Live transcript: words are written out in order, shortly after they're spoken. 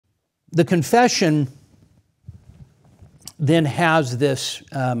The confession then has this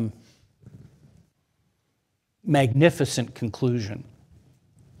magnificent conclusion.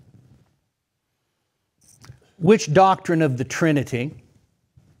 Which doctrine of the Trinity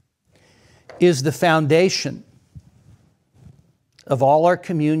is the foundation of all our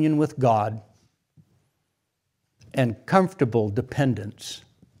communion with God and comfortable dependence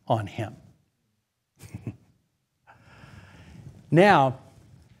on Him? Now,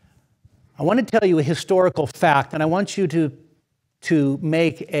 I want to tell you a historical fact, and I want you to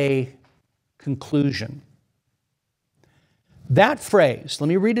make a conclusion. That phrase, let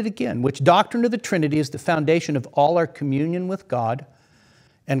me read it again, which doctrine of the Trinity is the foundation of all our communion with God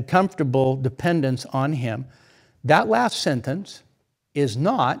and comfortable dependence on Him. That last sentence is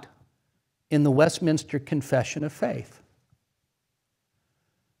not in the Westminster Confession of Faith,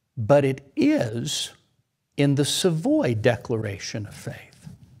 but it is in the Savoy Declaration of Faith.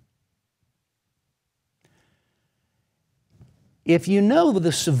 If you know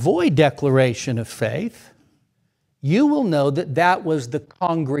the Savoy Declaration of Faith, you will know that that was the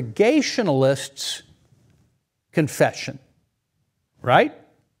Congregationalists' confession, right?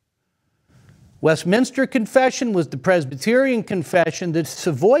 Westminster Confession was the Presbyterian confession. The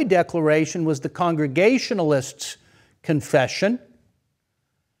Savoy Declaration was the Congregationalists' confession.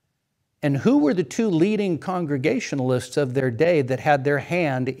 And who were the two leading Congregationalists of their day that had their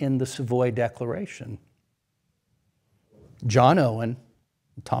hand in the Savoy Declaration? John Owen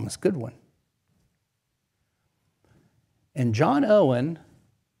and Thomas Goodwin. And John Owen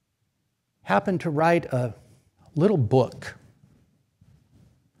happened to write a little book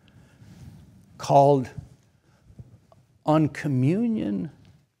called On Communion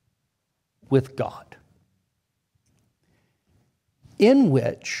with God, in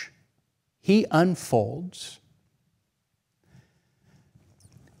which he unfolds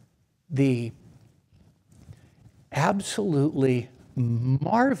the absolutely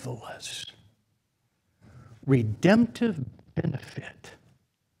marvelous redemptive benefit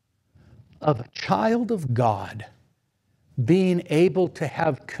of a child of God being able to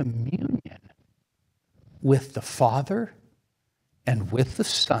have communion with the Father and with the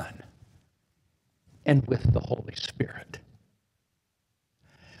Son and with the Holy Spirit.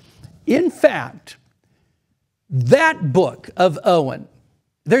 In fact, that book of Owen,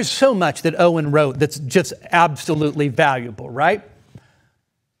 there's so much that Owen wrote that's just absolutely valuable, right?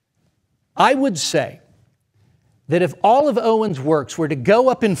 I would say that if all of Owen's works were to go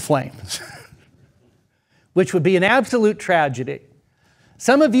up in flames, which would be an absolute tragedy,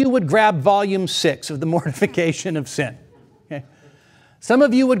 some of you would grab volume 6 of The Mortification of Sin. Okay? Some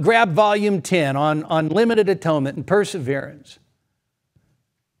of you would grab volume 10 on limited atonement and perseverance.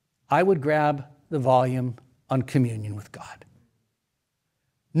 I would grab the volume on communion with God.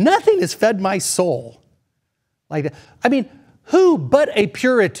 Nothing has fed my soul like that. I mean, who but a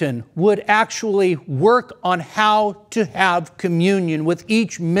Puritan would actually work on how to have communion with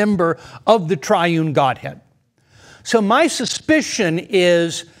each member of the triune Godhead? So my suspicion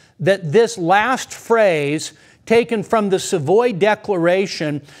is that this last phrase taken from the Savoy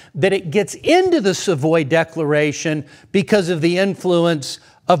Declaration, that it gets into the Savoy Declaration because of the influence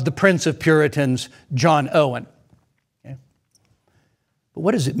of the Prince of Puritans, John Owen. Okay? But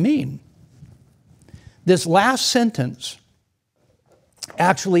what does it mean? This last sentence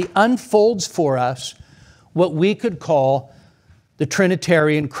actually unfolds for us what we could call the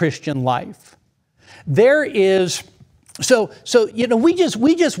Trinitarian Christian life. There is, we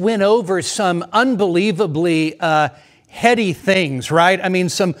just went over some unbelievably heady things, right? I mean,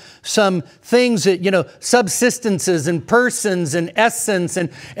 some things that, subsistences and persons and essence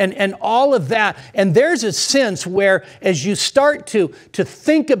and all of that. And there's a sense where as you start to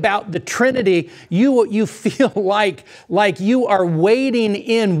think about the Trinity, you feel like you are wading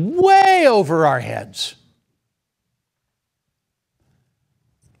in way over our heads.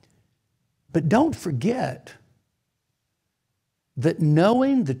 But don't forget that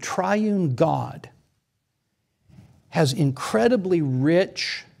knowing the triune God has incredibly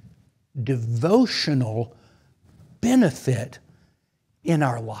rich devotional benefit in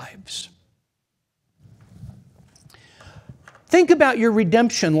our lives. Think about your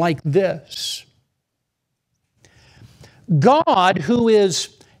redemption like this. God, who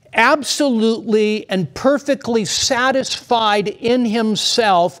is absolutely and perfectly satisfied in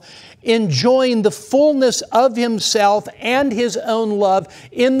Himself, enjoying the fullness of Himself and His own love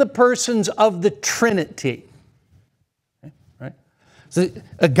in the persons of the Trinity. So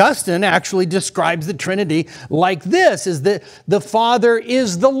Augustine actually describes the Trinity like this, is that the Father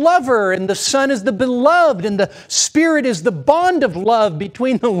is the lover, and the Son is the beloved, and the Spirit is the bond of love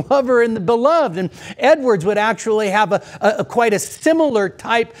between the lover and the beloved. And Edwards would actually have a quite a similar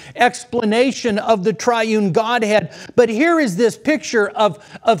type explanation of the triune Godhead. But here is this picture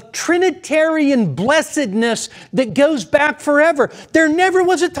of Trinitarian blessedness that goes back forever. There never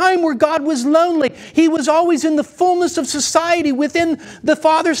was a time where God was lonely. He was always in the fullness of society within the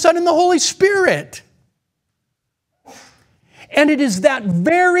Father, Son, and the Holy Spirit. And it is that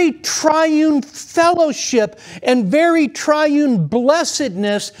very triune fellowship and very triune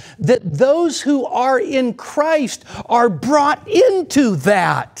blessedness that those who are in Christ are brought into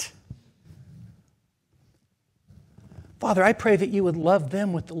that. Father, I pray that you would love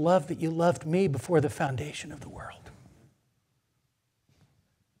them with the love that you loved me before the foundation of the world.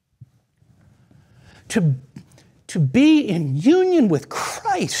 To be in union with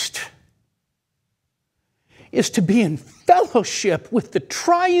Christ is to be in fellowship with the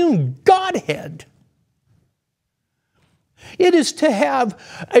triune Godhead. It is to have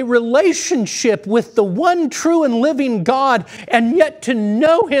a relationship with the one true and living God, and yet to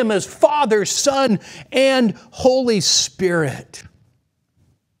know Him as Father, Son, and Holy Spirit.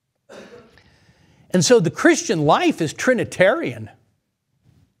 And so the Christian life is Trinitarian.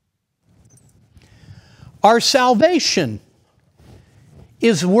 Our salvation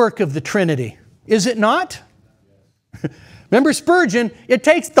is work of the Trinity, is it not? Remember Spurgeon, it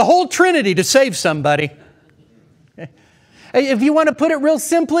takes the whole Trinity to save somebody. If you want to put it real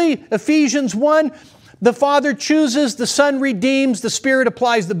simply, Ephesians 1, the Father chooses, the Son redeems, the Spirit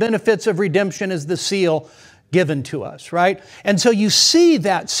applies the benefits of redemption as the seal given to us, right? And so you see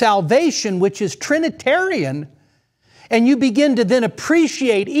that salvation, which is Trinitarian, and you begin to then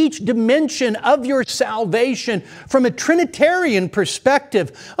appreciate each dimension of your salvation from a Trinitarian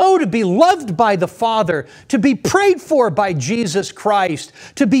perspective. Oh, to be loved by the Father, to be prayed for by Jesus Christ,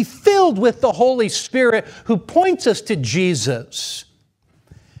 to be filled with the Holy Spirit who points us to Jesus.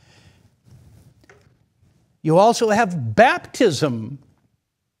 You also have baptism.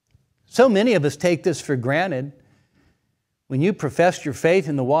 So many of us take this for granted. When you professed your faith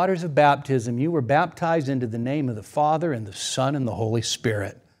in the waters of baptism, you were baptized into the name of the Father and the Son and the Holy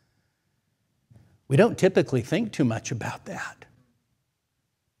Spirit. We don't typically think too much about that.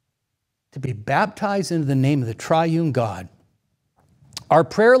 To be baptized into the name of the triune God. Our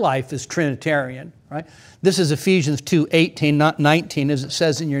prayer life is Trinitarian, right? This is Ephesians 2:18, not 19, as it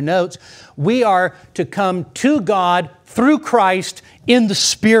says in your notes. We are to come to God through Christ in the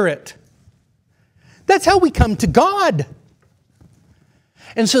Spirit. That's how we come to God.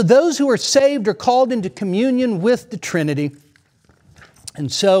 And so those who are saved are called into communion with the Trinity. And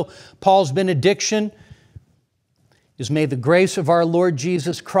so Paul's benediction is, may the grace of our Lord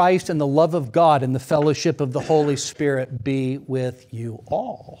Jesus Christ and the love of God and the fellowship of the Holy Spirit be with you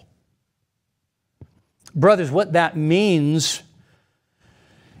all. Brothers, what that means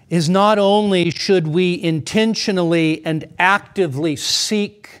is not only should we intentionally and actively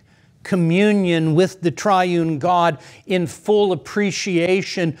seek communion with the triune God in full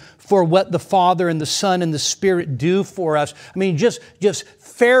appreciation for what the Father and the Son and the Spirit do for us. I mean, just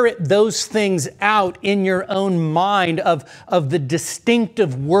ferret those things out in your own mind of the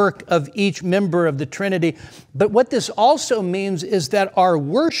distinctive work of each member of the Trinity. But what this also means is that our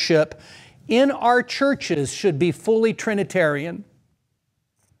worship in our churches should be fully Trinitarian.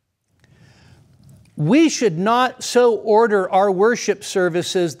 We should not so order our worship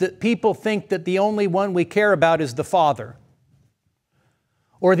services that people think that the only one we care about is the Father,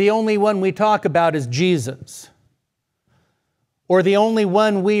 or the only one we talk about is Jesus, or the only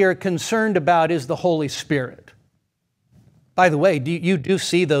one we are concerned about is the Holy Spirit. By the way, you do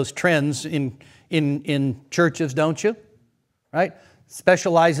see those trends in churches, don't you? Right?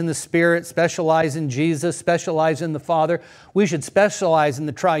 Specialize in the Spirit, specialize in Jesus, specialize in the Father. We should specialize in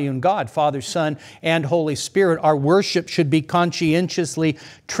the triune God, Father, Son, and Holy Spirit. Our worship should be conscientiously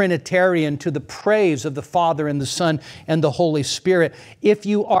Trinitarian to the praise of the Father and the Son and the Holy Spirit. If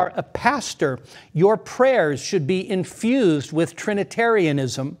you are a pastor, your prayers should be infused with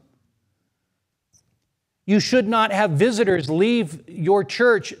Trinitarianism. You should not have visitors leave your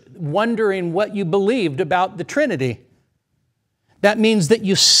church wondering what you believed about the Trinity. That means that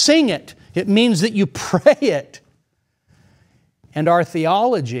you sing it. It means that you pray it. And our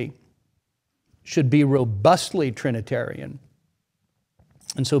theology should be robustly Trinitarian.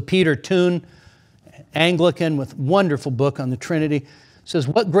 And so Peter Toon, Anglican with wonderful book on the Trinity, says,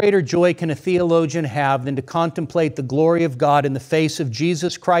 what greater joy can a theologian have than to contemplate the glory of God in the face of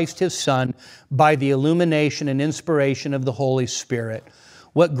Jesus Christ, His Son, by the illumination and inspiration of the Holy Spirit?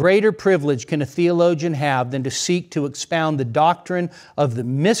 What greater privilege can a theologian have than to seek to expound the doctrine of the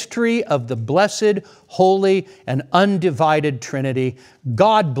mystery of the blessed, holy, and undivided Trinity,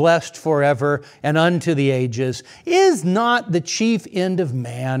 God blessed forever and unto the ages? Is not the chief end of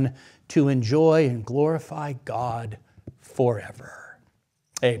man to enjoy and glorify God forever?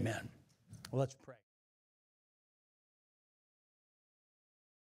 Amen. Well, let's pray.